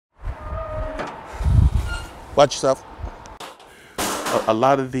Watch yourself. A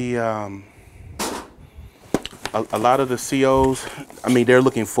lot of the a lot of the COs, I mean, they're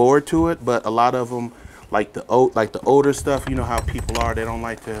looking forward to it, but a lot of them, like the older stuff, you know how people are, they don't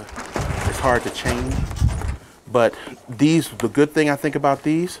like to, it's hard to change. But these, the good thing I think about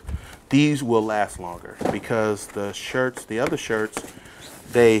these will last longer because the shirts, the other shirts,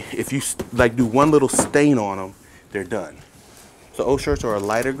 they, if you like do one little stain on them, they're done. So old shirts are a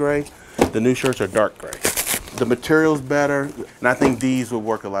lighter gray, the new shirts are dark gray. The material's better, and I think these will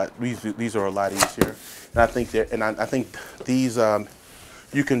work a lot. These are a lot easier, and I think I think these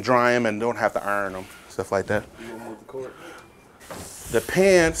you can dry them and don't have to iron them, stuff like that. You want to move the cord? The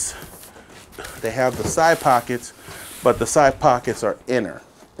pants, they have the side pockets, but the side pockets are inner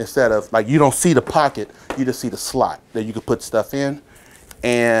instead of like you don't see the pocket, you just see the slot that you can put stuff in,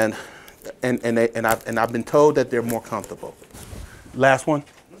 and I've been told that they're more comfortable. Last one.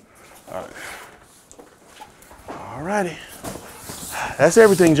 All right. Alrighty, that's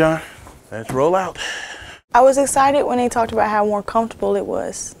everything, John. Let's roll out. I was excited when they talked about how more comfortable it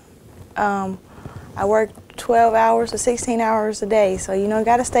was. I work 12 hours or 16 hours a day, so you know,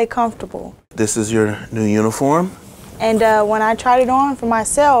 got to stay comfortable. This is your new uniform. And when I tried it on for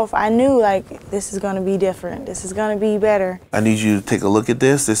myself, I knew like this is going to be different. This is going to be better. I need you to take a look at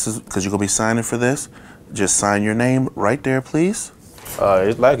this. This is because you're going to be signing for this. Just sign your name right there, please.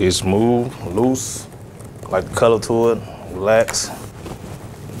 It's like it's smooth, loose. Like the color to it, relax,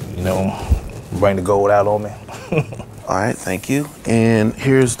 you know, bring the gold out on me. All right, thank you. And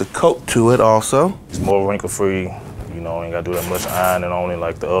here's the coat to it also. It's more wrinkle-free, you know, ain't gotta do that much ironing on it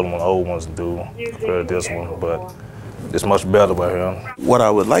like the other one, old ones do compared to this one, but it's much better by here. What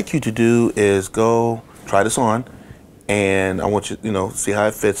I would like you to do is go try this on, and I want you, you know, see how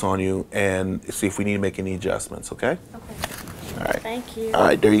it fits on you and see if we need to make any adjustments, okay? Okay. All right. Thank you. All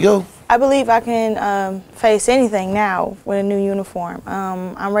right, there you go. I believe I can face anything now with a new uniform.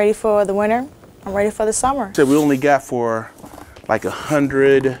 I'm ready for the winter. I'm ready for the summer. So we only got for like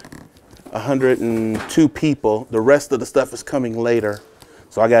 102 people. The rest of the stuff is coming later.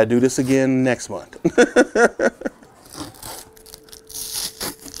 So I got to do this again next month.